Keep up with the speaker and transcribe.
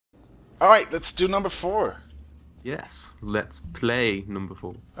Alright, let's do number 4. Yes, let's play number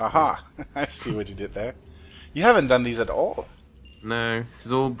 4. Aha, I see what you did there. You haven't done these at all. No, this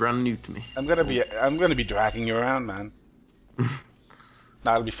is all brand new to me. I'm gonna be dragging you around, man.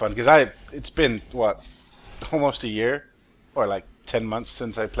 That'll be fun because it's been what, almost a year, or like 10 months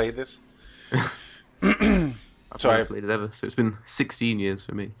since I played this. I've never played it ever, so it's been 16 years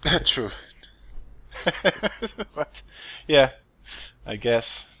for me. True. What? Yeah, I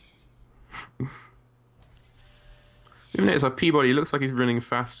guess. Even though it's like Peabody, it looks like he's running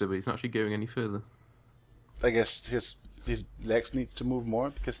faster, but he's not actually going any further. I guess his legs need to move more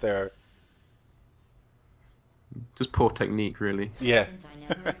because they're just poor technique, really. Yeah. Since I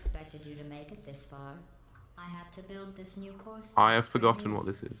never expected you to make it this far, I have to build this new course. I have forgotten what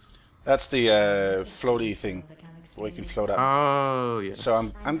this is. That's the floaty thing where you can float up. Oh, yeah. So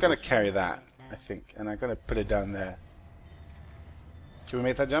I'm gonna carry that, I think, and I'm gonna put it down there. Can we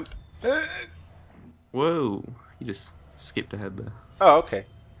make that jump? Whoa! You just skipped ahead there. Oh, okay.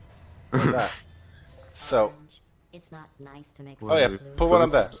 Like that. So. It's not nice to make. Oh yeah, put one up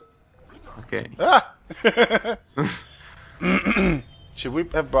there. Okay. Ah! Should we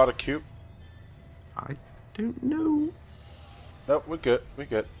have brought a cube? I don't know. No, we're good. We're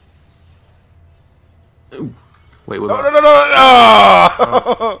good. Ooh. Wait, what? No, no, no, no!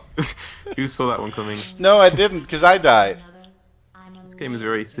 Oh! Who saw that one coming? No, I didn't, because I died. This game is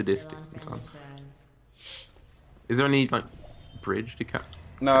very sadistic sometimes. Is there any like bridge to catch?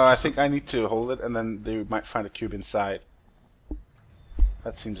 No, I think I need to hold it, and then they might find a cube inside.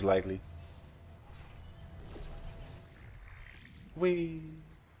 That seems likely. Whee!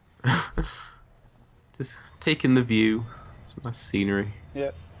 Just taking the view. Some nice scenery.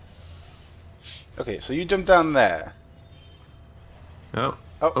 Yeah. Okay, so you jump down there. Oh.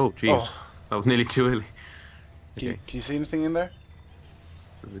 Oh, Oh, jeez. oh. That was nearly too early. Okay. Can you see anything in there?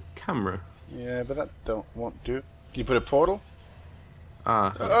 There's a camera. Yeah, but that won't do. Can you put a portal?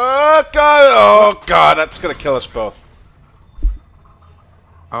 Ah. Oh god! Oh god! That's gonna kill us both.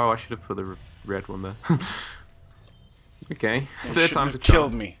 Oh, I should have put the red one there. Okay. You Third shouldn't time's a have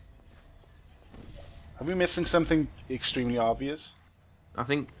killed charm. me. Are we missing something extremely obvious? I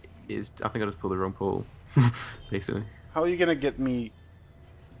think I just pulled the wrong portal. Basically. How are you gonna get me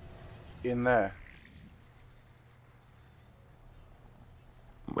in there?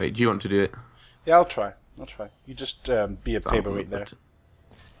 Wait, do you want to do it? Yeah, I'll try. I'll try. You just be a It's on paperweight the there. button.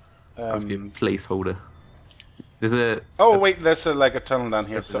 Must be a placeholder. There's a. Oh wait, there's like a tunnel down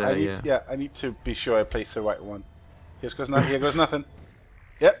here. Over So there, I need, yeah. I need to be sure I place the right one. Here goes nothing. Here goes nothing.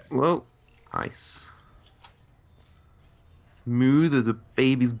 Yep. Whoa. Nice. Smooth as a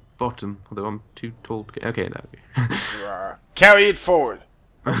baby's bottom. Although I'm too tall to get. Okay, no. Rawr. Carry it forward.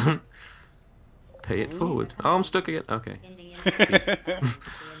 Pay it forward. Oh, I'm stuck again. Okay.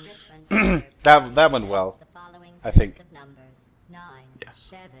 That went well, I think.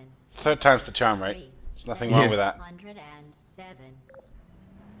 Yes. Third time's the charm, right? There's nothing wrong with that.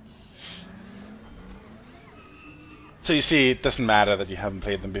 So you see, it doesn't matter that you haven't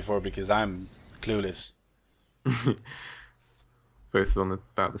played them before because I'm clueless. Both on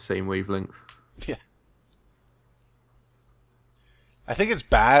about the same wavelength. Yeah. I think it's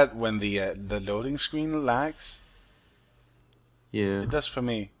bad when the loading screen lags. Yeah. It does for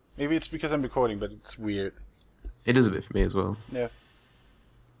me. Maybe it's because I'm recording, but it's weird. It is a bit for me as well. Yeah.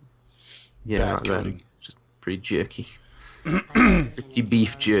 Yeah, Bad right then. coding. Just pretty jerky. Pretty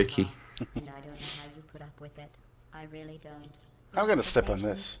beef jerky. And I don't know how you put up with it. I really don't. I'm gonna step on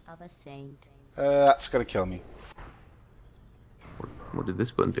this. Of a saint. That's gonna kill me. What did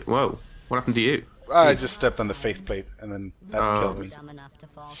this button do? Whoa. What happened to you? I just stepped on the faith plate, and then that Oh. killed me. Dumb enough to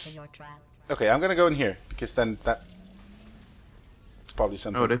fall for your trap. Okay, I'm gonna go in here because then that. It's probably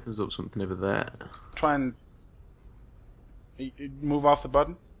something. Oh, it opens up something over there. Try and move off the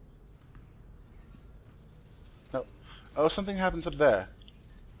button. No. Oh, something happens up there.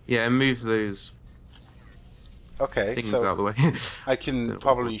 Yeah, it moves those Okay, things so out of the way. I can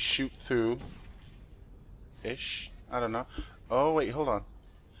probably shoot through. Ish. I don't know. Oh wait, hold on.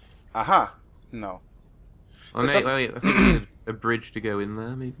 Aha. No. Oh, There's no, wait, I think we need a bridge to go in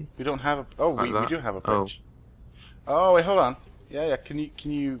there, maybe. We don't have a. Oh, Like we that? do have a Oh. bridge. Oh wait, hold on. Yeah, yeah.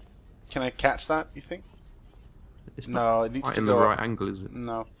 Can I catch that? You think? It's No, not it needs quite to in go the right angle, is it?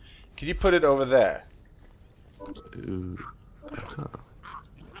 No. Can you put it over there? Ooh.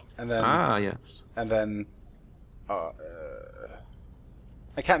 And then. Ah, yes. And then.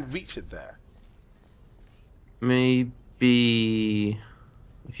 I can't reach it there. Maybe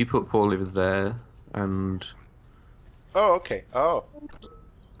if you put Paul over there and. Oh, okay. Oh.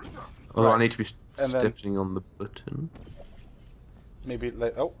 Although I Right. need to be And then- stepping on the button. Maybe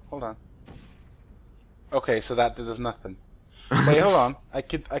like. Oh, hold on. Okay, so that does nothing. Wait, hold on. I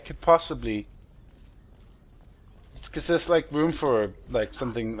could possibly. Because there's like room for like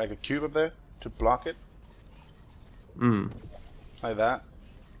something like a cube up there to block it. Like that.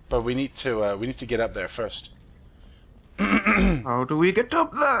 But we need to get up there first. How do we get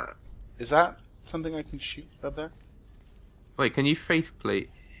up there? Is that something I can shoot up there? Wait, can you faith plate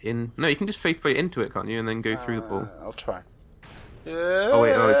in? No, you can just faith plate into it, can't you? And then go through the ball. I'll try. Oh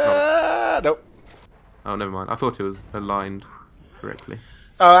wait, no, it's not. Nope. Oh, never mind. I thought it was aligned correctly.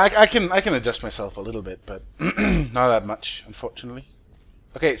 Oh, I can adjust myself a little bit, but not that much, unfortunately.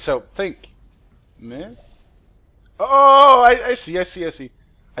 Okay, so think. Meh? Oh, I see.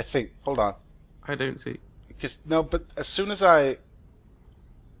 I think. Hold on. I don't see. Because no, but as soon as I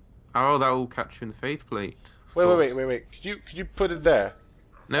Oh, that will catch you in the faith plate. wait. Could you put it there?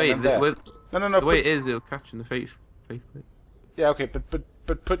 No, And wait. then there. No. The way it is, it'll catch you in the faith plate. Yeah, okay,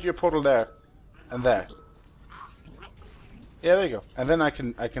 but put your portal there, and there. Yeah, there you go. And then I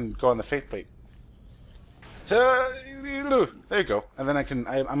can go on the faith plate. There you go. And then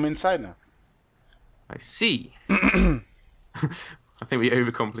I'm inside now. I see. I think we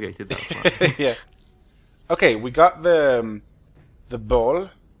overcomplicated that one. Yeah. Okay, we got the ball.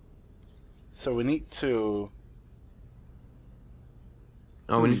 So we need to.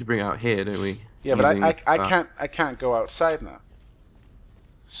 Oh, we need to bring it out here, don't we? Yeah, but Using I can't go outside now.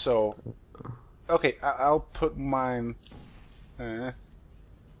 So, okay, I'll put mine. And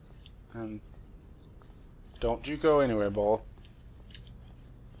don't you go anywhere, ball.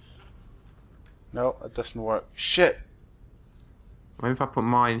 No, that doesn't work. Shit. Maybe if I put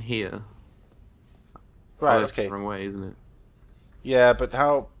mine here. Right. Oh, that's Okay. the wrong way, isn't it? Yeah, but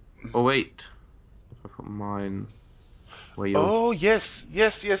how? Oh wait. If I put mine where you're. Oh yes. You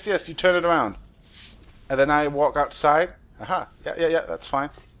turn it around, and then I walk outside. Aha. Yeah. That's fine.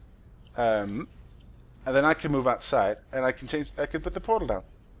 And then I can move outside, and I can change. I can put the portal down.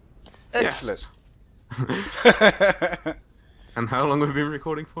 Excellent. Yes. And how long have we been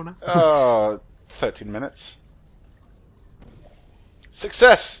recording for now? Oh, 13 minutes.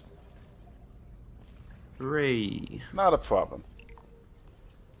 Success. Hooray. Not a problem.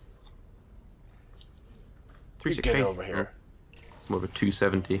 You 360. get over here. It's more of a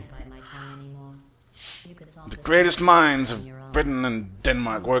 270. Bite my tongue anymore. You could solve The this greatest problem minds on of your own. Britain and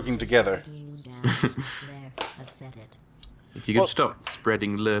Denmark working together. Down. There, I've said it. If you could Well- stop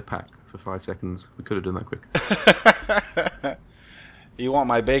spreading Lurpak for 5 seconds, we could have done that quick. You want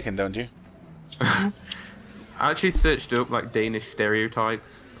my bacon, don't you? I actually searched up like Danish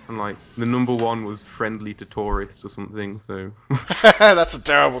stereotypes, and like the number one was friendly to tourists or something. So That's a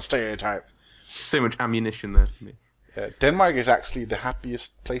terrible stereotype. so much ammunition there for me. Denmark is actually the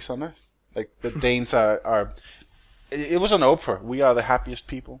happiest place on earth. Like the Danes are. It was on Oprah. We are the happiest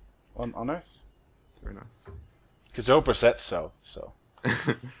people on earth. Very nice. Because Oprah said so. So.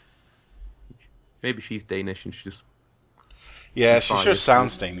 Maybe she's Danish and she just. Yeah, she sure Biased.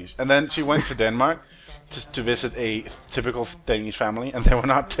 sounds Danish. And then she went to Denmark to visit a typical Danish family, and they were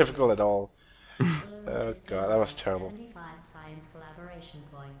not typical at all. Oh god, that was terrible. 75 science collaboration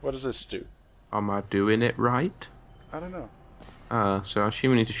points. What does this do? Am I doing it right? I don't know. So I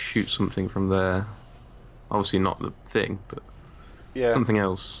assume we need to shoot something from there. Obviously not the thing, but Yeah. something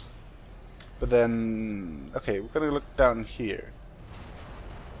else. But then, okay, we're gonna look down here.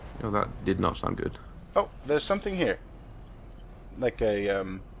 Oh, that did not sound good. Oh, there's something here. Like a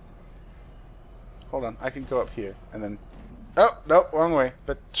Hold on, I can go up here and then. Oh no, wrong way.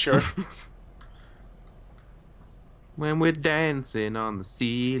 But sure. When we're dancing on the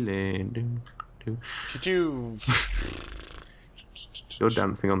ceiling. Do. Could you? You're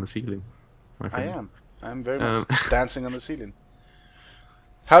dancing on the ceiling, my I friend. am. I'm very much dancing on the ceiling.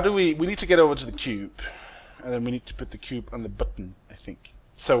 How do we? We need to get over to the cube, and then we need to put the cube on the button. I think.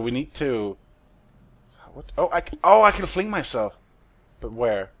 So we need to. What? Oh, I can fling myself. But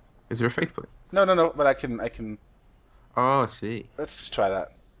where? Is there a faith plate? No. But I can. Oh, I see. Let's just try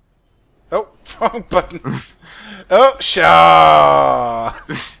that. Oh, wrong button. Oh, Shaw!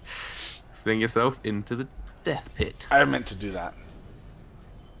 Fling yourself into the death pit. I meant to do that.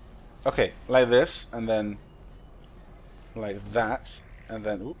 Okay, like this, and then like that, and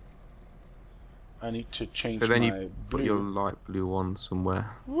then. Oop. I need to change So then my you put blue. your light blue one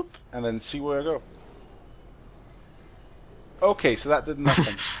somewhere. Whoop, and then see where I go. Okay, so that did nothing.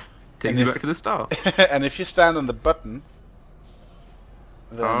 Takes And you if- back to the start. And if you stand on the button,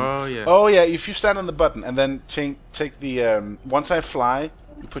 then Oh, yeah. oh yeah, if you stand on the button and then take the once I fly,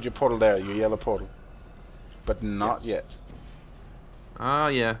 you put your portal there, your yellow portal, but not Yes. yet. Ah,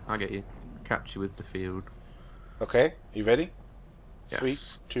 yeah, I get you. Catch you with the field. Okay, you ready?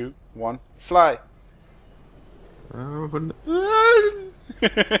 Yes. 3, 2, 1, fly.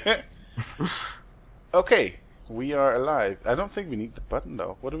 Okay, we are alive. I don't think we need the button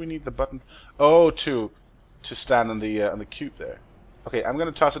though. What do we need the button? Oh, to stand on the cube there. Okay, I'm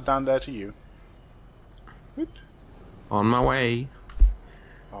gonna toss it down there to you. Whoop. On my way.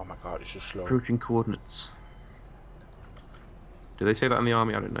 Oh my god, it's so slow. Approaching coordinates. Do they say that in the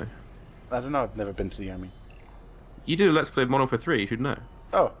army? I don't know. I don't know. I've never been to the army. You do Let's Play Modern Warfare 3. You should know.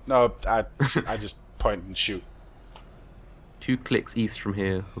 Oh no, I just point and shoot. 2 clicks east from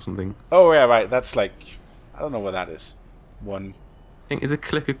here or something. Oh yeah, right. That's like I don't know what that is. One. I think is a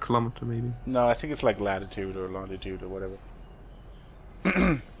click a kilometer maybe. No, I think it's like latitude or longitude or whatever.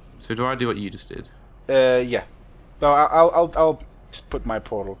 So do I do what you just did? Yeah. No, I'll put my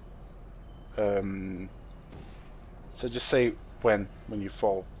portal. So just say when you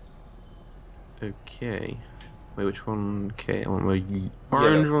fall. Okay. Wait, which one? Okay, I want my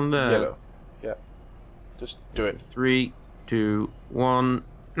orange Yellow. one there. Yellow. Yeah. Just do it. 3, 2, 1,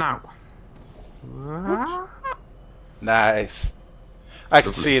 now. Nice. I could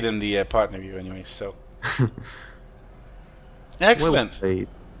Lovely. see it in the partner view anyway. So. Excellent. Well played.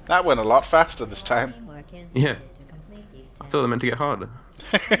 That went a lot faster this time. Teamwork is Yeah. needed to complete these I thought they meant to get harder.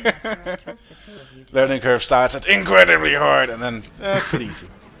 tasks. I'm not sure I trust the two of you to Learning curve starts at incredibly hard and then pretty easy.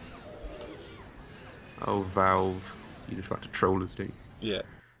 Oh, Valve. You just like to troll us, don't you? Yeah.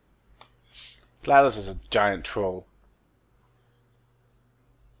 GLaDOS is a giant troll.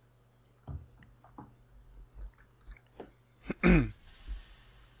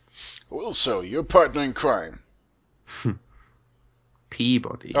 Also, your partner in crime.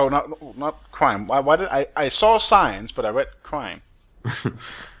 Peabody. Oh, not crime. Why did I saw science, but I read crime.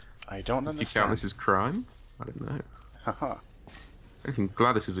 I don't Do you count understand. this as crime? I don't know. Haha. I think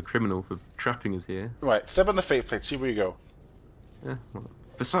Gladys is a criminal for trapping us here. Right, step on the fate plate. See where you go. Yeah, well,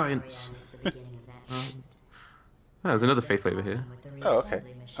 for science. I missed the beginning of that test. Oh, there's another faith over here. With the Oh, okay.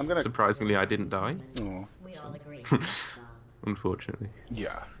 reassembly mission. I'm gonna. Surprisingly, I didn't die, Oh, We all agree. So, unfortunately.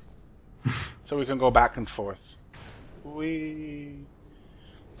 yeah. So we can go back and forth. We.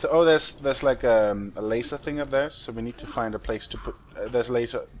 So oh, there's like a laser thing up there. So we need to find a place to put. There's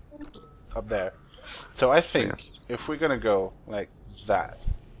laser up there. So I think Yes. if we're gonna go like that,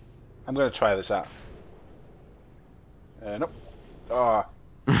 I'm gonna try this out. Nope. Ah.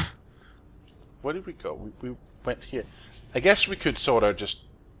 Where did we go? We went here. I guess we could sort of just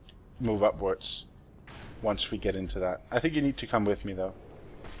move upwards once we get into that. I think you need to come with me though.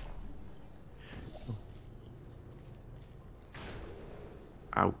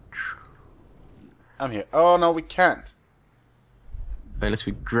 Ouch. I'm here. Oh no, we can't. Unless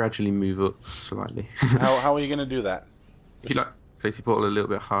we gradually move up slightly. How are you gonna do that? If you like place your portal a little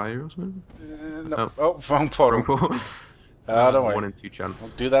bit higher or something? No. Oh, wrong portal. Wrong portal. Oh, don't worry. 1 in 2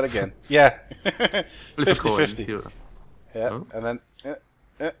 chance. Do that again. Yeah. Flip a coin, 50-50. see what- Yeah, Oh. and then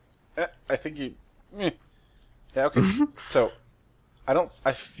I think you. Yeah, okay. So, I don't.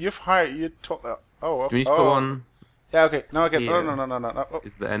 You're higher. You talk. Oh. Do we need to put one? Yeah, okay. No, okay. Here. No. Oh.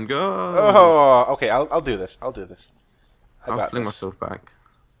 Is the end goal? Oh, okay. I'll do this. I'll do this. I I'll got fling this. myself back.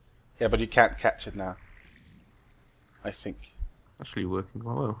 Yeah, but you can't catch it now. I think. Actually working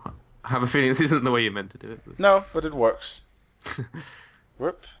quite well. I have a feeling this isn't the way you meant to do it. But No, but it works.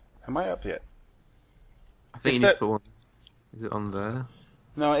 Whoop. Am I up yet? I think Is you need that- to put one. Is it on there?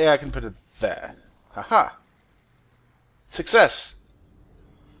 No, yeah, I can put it there. Haha. Success.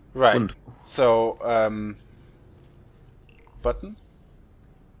 Right. Wonderful. So, button?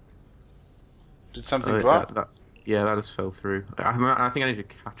 Did something Oh, drop? yeah, that just fell through. I think I need to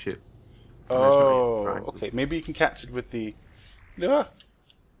catch it. Oh, Right. okay. Maybe you can catch it with the... Ah.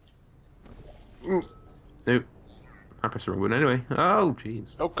 Nope. I pressed the wrong button anyway. Oh,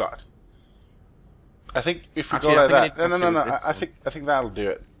 jeez. Oh, God. I think if we Actually, go I like think I that... need to No. catch it with this I think that'll do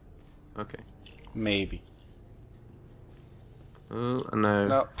it. Okay. Maybe. Oh, no.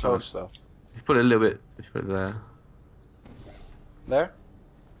 No, close though. If you put it a little bit, if you put it there. There?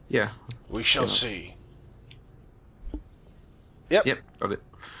 Yeah. We shall Yeah. see. Yep. Yep, got it.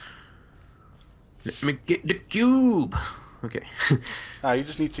 Let me get the cube. Okay. Now you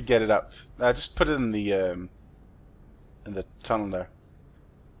just need to get it up. Just put it in the tunnel there.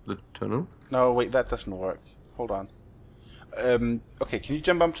 The tunnel. No, wait, that doesn't work. Hold on. Okay, can you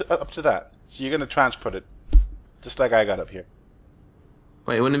jump up to that? So you're gonna transport it, just like I got up here.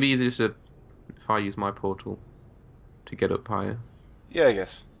 Wait, wouldn't it be easier just to, if I use my portal to get up higher? Yeah, I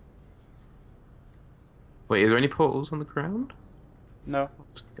guess. Wait, is there any portals on the ground? No.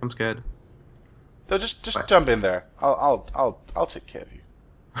 I'm scared. No, just Right. jump in there. I'll take care of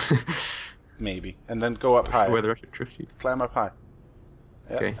you. Maybe, and then go up high. Whether I should trust you. Climb up high.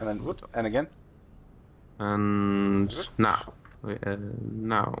 Yeah, Okay. and then whoop, and again. And now. Wait,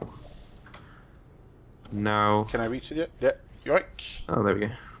 now. Now. Can I reach it yet? Yeah. Yoink. Oh, there we go.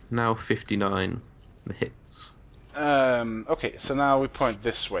 Now 59. The hits. Okay, so now we point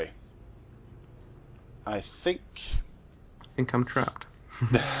this way. I think. I think I'm trapped.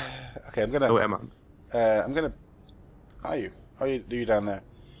 Okay, I'm gonna. Oh, wait, am I? I'm gonna. Are you? Are you down there?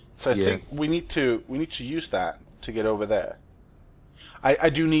 So I think we need to use that to get over there. I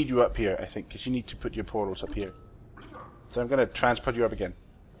do need you up here, I think, because you need to put your portals up here. So I'm gonna transport you up again.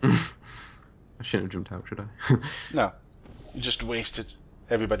 I shouldn't have jumped out, should I? No, you just wasted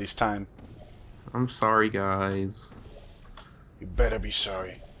everybody's time. I'm sorry, guys. You better be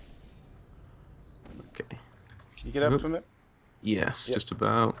sorry. Okay. Can you get up from it? Yes, Yep. just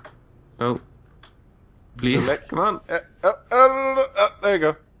about. Oh. Please, come on. There you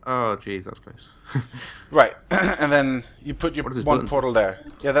go. Oh, jeez, that was close. Right, and then you put your What is this one button? portal there.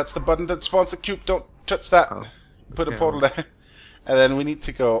 Yeah, that's the button that spawns the cube. Don't touch that. Oh. Put a Okay, portal there. And then we need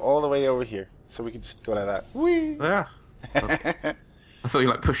to go all the way over here. So we can just go like that. Whee! Yeah. Okay. I thought you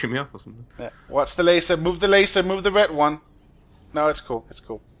were like pushing me off or something. Yeah. Watch the laser. Move the laser. Move the red one. No, it's cool. It's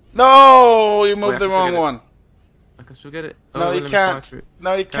cool. No! You moved I the can wrong still get it. one. I can still get it. No, let you me fly can't. through it.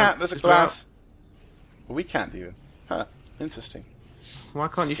 No, you can't. There's a Just glass. We can't even. Huh. Interesting. Why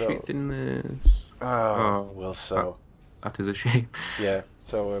can't you So- shoot in this? Oh, well, so. That is a shame. Yeah.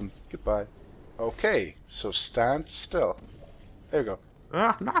 So, goodbye. Okay. So stand still. There you go.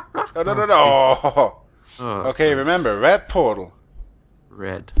 Ah, no, no. No, no, no, no. Oh, Okay, remember, red portal.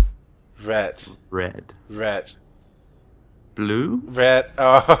 Red. Red. Red. Red. Blue? Red.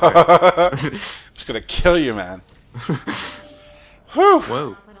 Oh. Just gonna kill you, man. Whew.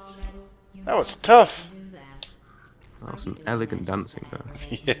 Whoa. That was tough. That was some elegant dancing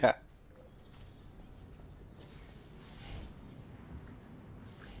there. Yeah.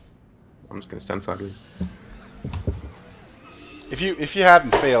 I'm just gonna stand sideways. If you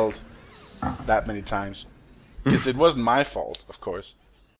hadn't failed that many times, because it wasn't my fault, of course.